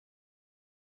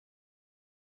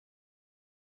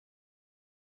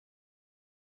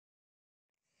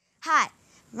Hi,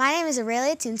 my name is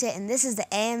Aurelia Tunte, and this is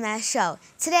the AMS show.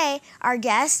 Today, our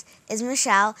guest is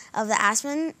Michelle of the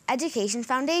Aspen Education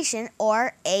Foundation,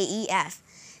 or AEF.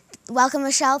 Welcome,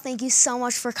 Michelle. Thank you so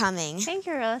much for coming. Thank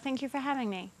you, Aurelia. Thank you for having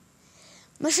me.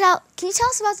 Michelle, can you tell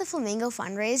us about the Flamingo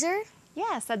fundraiser?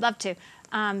 Yes, I'd love to.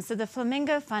 So the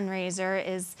Flamingo fundraiser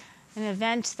is an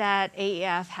event that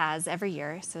AEF has every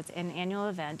year. So it's an annual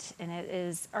event, and it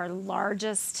is our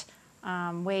largest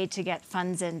way to get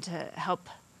funds in to help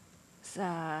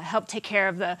take care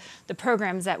of the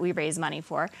programs that we raise money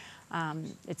for.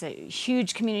 It's a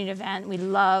huge community event. We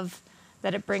love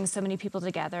that it brings so many people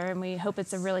together, and we hope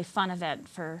it's a really fun event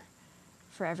for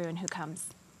everyone who comes.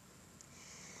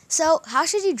 So, how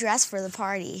should you dress for the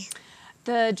party?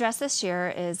 The dress this year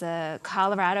is a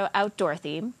Colorado outdoor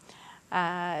theme.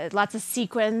 Lots of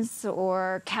sequins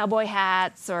or cowboy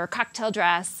hats or cocktail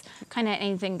dress, kind of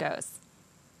anything goes.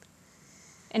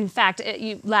 In fact,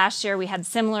 last year we had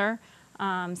similar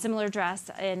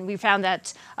dress, and we found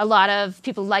that a lot of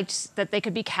people liked that they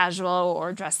could be casual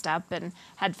or dressed up and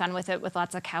had fun with it with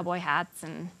lots of cowboy hats,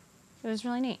 and it was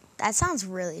really neat. That sounds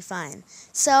really fun.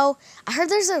 So, I heard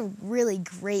there's a really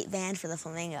great band for the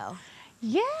Flamingo.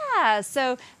 Yeah,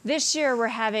 so this year we're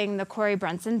having the Corey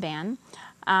Brunson Band.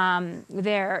 I've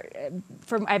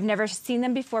never seen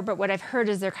them before, but what I've heard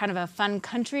is they're kind of a fun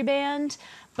country band,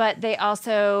 but they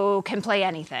also can play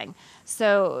anything.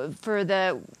 So for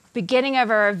the beginning of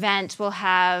our event, we'll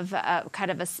have kind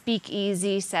of a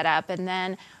speakeasy set up, and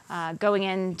then going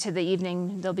into the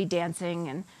evening, they'll be dancing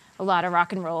and a lot of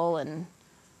rock and roll and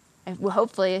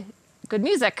hopefully good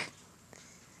music.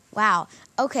 Wow.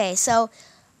 Okay, so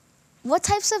what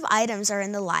types of items are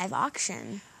in the live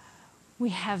auction? We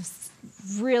have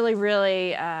really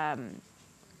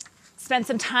spent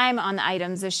some time on the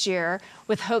items this year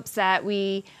with hopes that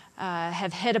we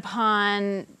have hit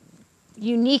upon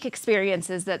unique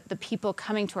experiences that the people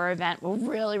coming to our event will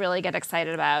really get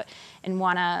excited about and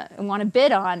want to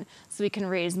bid on, so we can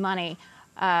raise money.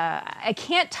 I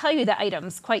can't tell you the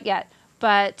items quite yet,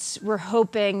 but we're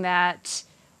hoping that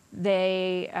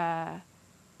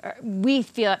we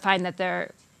find that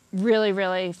they're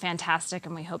really fantastic,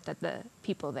 and we hope that the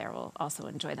people there will also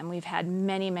enjoy them. We've had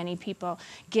many people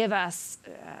give us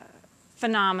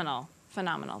phenomenal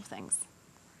things.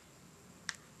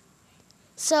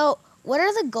 So, what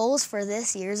are the goals for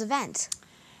this year's event?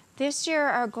 This year,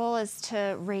 our goal is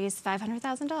to raise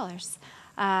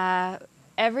 $500,000.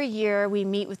 Every year, we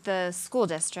meet with the school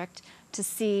district to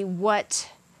see what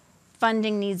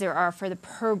funding needs there are for the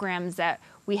programs that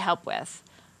we help with.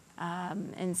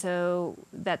 And so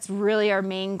that's really our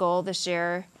main goal this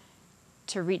year,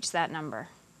 to reach that number.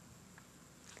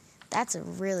 That's a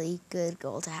really good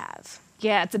goal to have.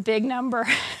 Yeah, it's a big number.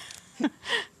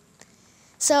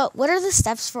 So, what are the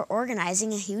steps for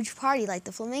organizing a huge party like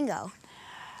the Flamingo?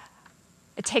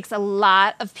 It takes a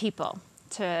lot of people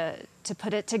to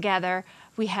put it together.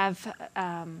 We have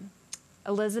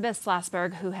Elizabeth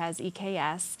Schlossberg, who has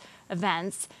EKS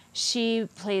events. She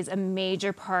plays a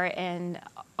major part in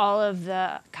all of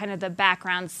the kind of the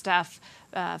background stuff,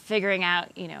 figuring out,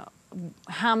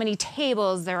 how many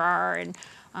tables there are and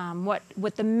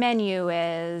what the menu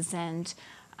is, and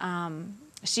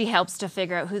she helps to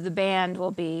figure out who the band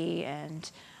will be, and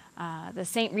the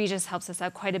St. Regis helps us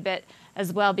out quite a bit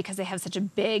as well because they have such a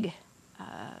big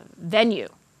venue.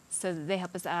 So they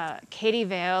help us. Katie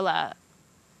Viola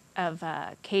of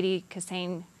Katie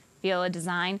Cassane Viola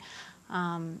Design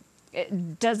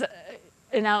it does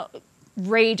an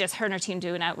outrageous, her and her team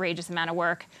do an outrageous amount of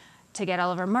work to get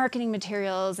all of our marketing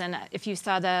materials. And if you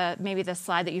saw maybe the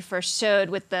slide that you first showed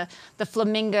with the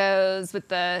flamingos, with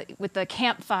the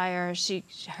campfire,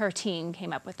 her team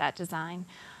came up with that design.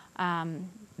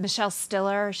 Michelle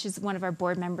Stiller, she's one of our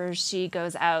board members. She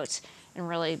goes out and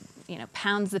really,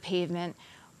 pounds the pavement.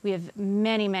 We have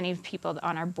many people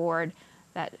on our board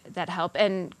that help,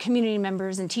 and community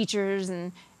members and teachers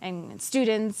and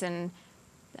students, and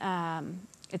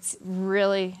it's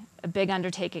really a big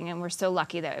undertaking, and we're so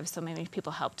lucky that we have so many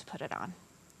people help to put it on.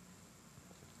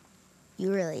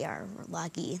 You really are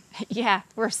lucky. Yeah,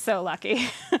 we're so lucky.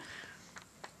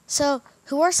 So,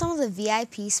 who are some of the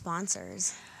VIP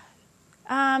sponsors?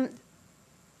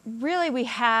 Really, we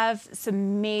have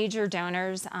some major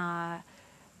donors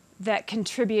that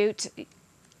contribute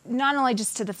not only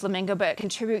just to the Flamingo, but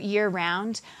contribute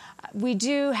year-round. We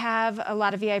do have a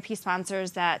lot of VIP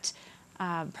sponsors that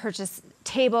purchase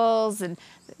tables, and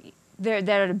they're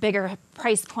at a bigger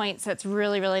price point, so it's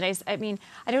really nice. I mean,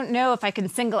 I don't know if I can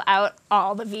single out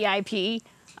all the VIP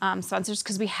sponsors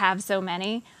because we have so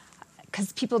many,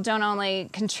 because people don't only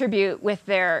contribute with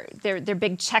their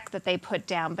big check that they put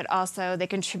down, but also they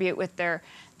contribute with their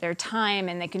their time,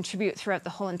 and they contribute throughout the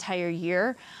whole entire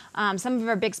year. Some of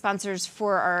our big sponsors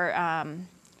for our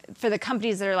for the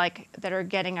companies that are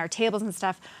getting our tables and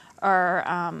stuff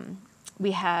are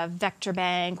we have Vector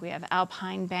Bank, we have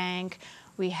Alpine Bank,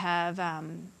 we have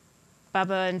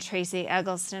Bubba and Tracy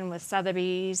Eggleston with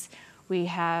Sotheby's, we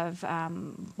have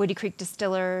Woody Creek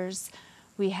Distillers,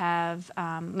 we have,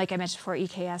 like I mentioned before,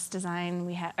 EKS Design,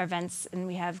 we have events, and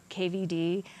we have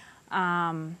KVD.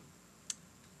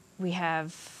 We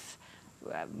have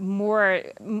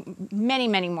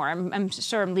many more. I'm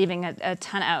sure I'm leaving a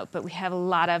ton out, but we have a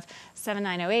lot of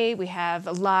 7908. We have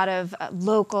a lot of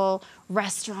local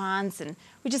restaurants, and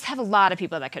we just have a lot of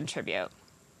people that contribute.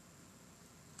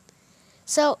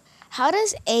 So how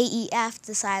does AEF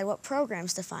decide what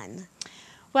programs to fund?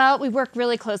 Well, we work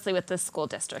really closely with the school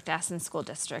district, Aspen School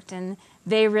District, and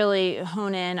they really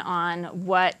hone in on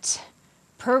what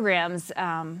programs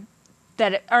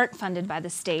that aren't funded by the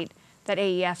state that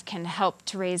AEF can help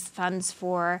to raise funds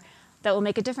for that will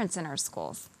make a difference in our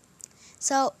schools.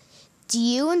 So do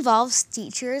you involve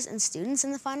teachers and students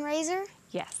in the fundraiser?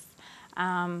 Yes.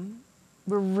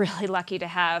 We're really lucky to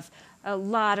have a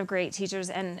lot of great teachers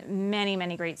and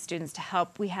many great students to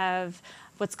help. We have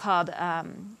what's called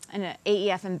an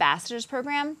AEF Ambassadors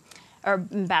Program, or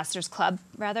Ambassadors Club,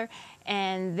 rather,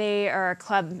 and they are a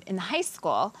club in the high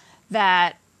school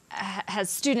that has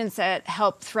students that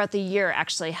help throughout the year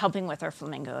actually helping with our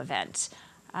Flamingo event.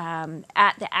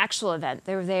 At the actual event,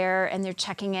 they're there and they're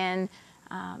checking in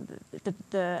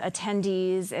the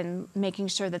attendees and making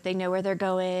sure that they know where they're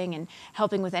going and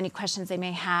helping with any questions they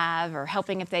may have, or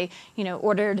helping if they,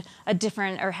 ordered a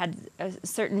different or had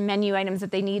certain menu items that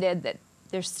they needed, that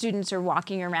their students are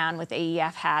walking around with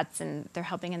AEF hats and they're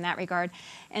helping in that regard.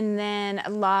 And then a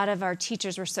lot of our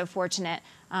teachers were so fortunate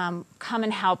come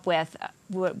and help with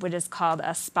what is called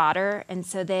a spotter. And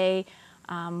so they,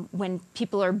 when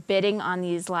people are bidding on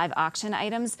these live auction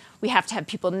items, we have to have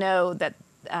people know that,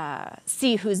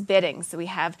 see who's bidding. So we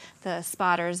have the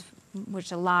spotters,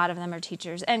 which a lot of them are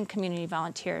teachers and community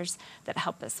volunteers that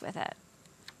help us with it.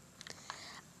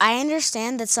 I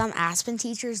understand that some Aspen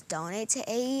teachers donate to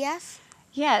AEF.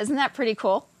 Yeah, isn't that pretty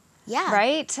cool? Yeah.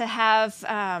 Right? To have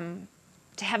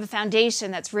a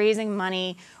foundation that's raising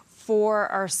money for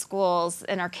our schools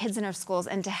and our kids in our schools,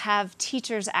 and to have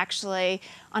teachers actually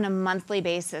on a monthly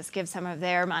basis give some of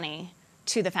their money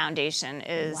to the foundation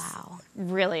is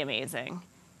really amazing.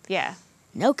 Yeah.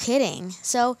 No kidding.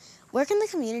 So where can the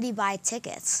community buy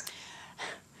tickets?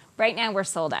 Right now we're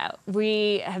sold out.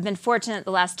 We have been fortunate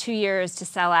the last 2 years to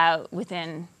sell out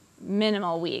within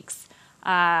minimal weeks.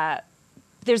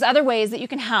 There's other ways that you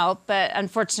can help, but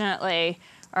unfortunately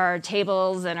our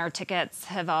tables and our tickets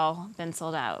have all been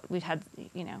sold out. We've had,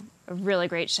 a really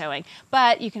great showing.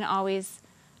 But you can always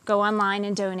go online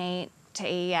and donate to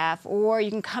AEF, or you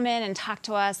can come in and talk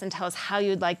to us and tell us how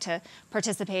you'd like to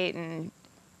participate, and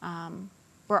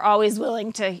we're always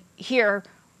willing to hear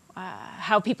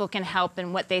how people can help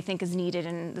and what they think is needed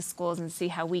in the schools, and see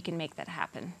how we can make that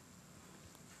happen.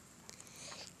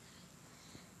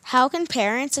 How can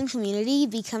parents and community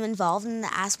become involved in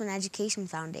the Aspen Education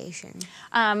Foundation?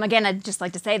 Again, I'd just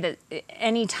like to say that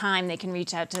anytime they can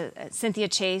reach out to Cynthia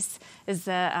Chase is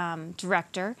the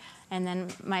director, and then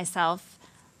myself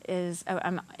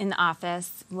I'm in the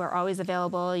office. We're always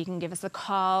available. You can give us a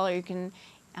call, or you can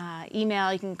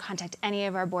email. You can contact any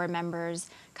of our board members.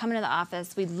 Come into the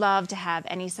office. We'd love to have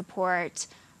any support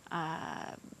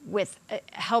with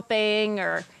helping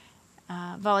or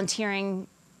volunteering.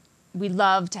 We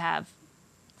love to have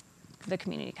the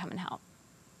community come and help.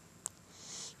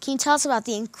 Can you tell us about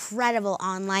the incredible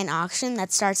online auction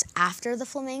that starts after the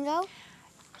Flamingo?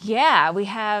 Yeah, we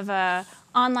have an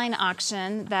online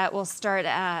auction that will start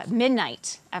at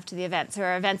midnight after the event. So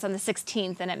our event's on the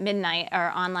 16th, and at midnight our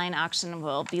online auction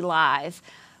will be live.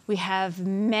 We have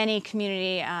many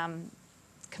community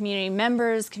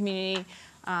members, community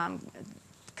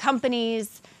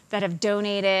companies that have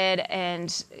donated,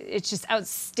 and it's just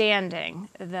outstanding,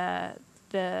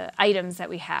 the items that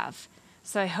we have.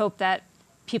 So I hope that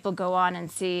people go on and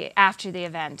see after the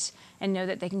event and know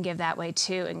that they can give that way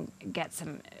too and get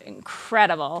some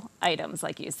incredible items,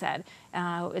 like you said.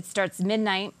 It starts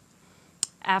midnight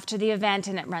after the event,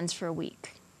 and it runs for a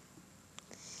week.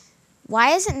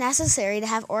 Why is it necessary to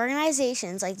have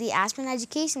organizations like the Aspen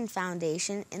Education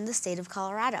Foundation in the state of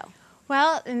Colorado?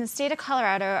 Well, in the state of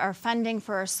Colorado, our funding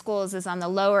for our schools is on the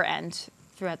lower end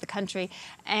throughout the country,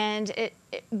 and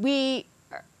we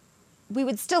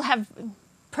would still have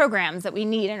programs that we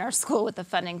need in our school with the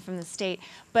funding from the state,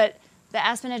 but the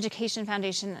Aspen Education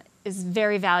Foundation is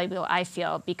very valuable, I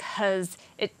feel, because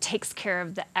it takes care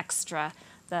of the extra,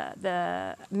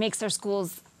 makes our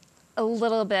schools a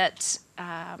little bit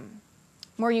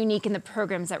more unique in the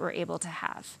programs that we're able to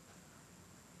have.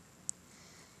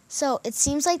 So it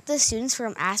seems like the students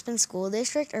from Aspen School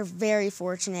District are very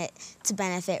fortunate to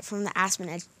benefit from the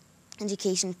Aspen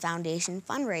Education Foundation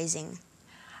fundraising.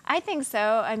 I think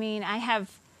so. I mean, I have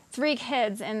 3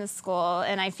 kids in the school,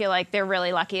 and I feel like they're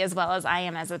really lucky, as well as I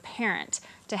am as a parent,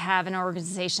 to have an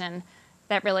organization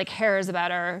that really cares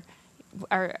about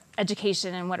our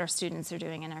education and what our students are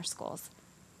doing in our schools.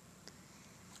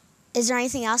 Is there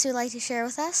anything else you'd like to share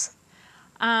with us?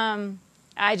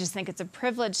 I just think it's a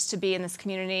privilege to be in this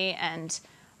community, and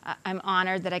I'm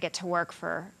honored that I get to work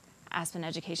for Aspen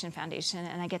Education Foundation,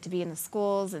 and I get to be in the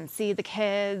schools and see the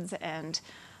kids and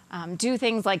do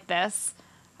things like this.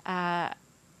 I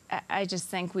just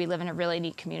think we live in a really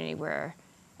neat community where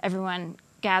everyone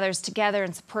gathers together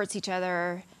and supports each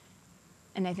other,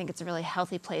 and I think it's a really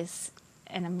healthy place,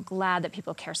 and I'm glad that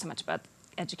people care so much about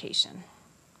education.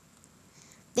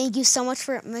 Thank you so much,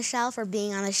 Michelle, for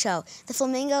being on the show. The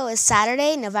Flamingo is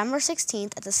Saturday, November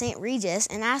 16th at the St. Regis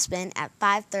in Aspen at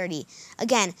 5:30.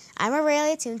 Again, I'm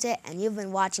Aurelia Tunte, and you've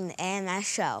been watching the AMS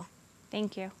show.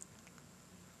 Thank you.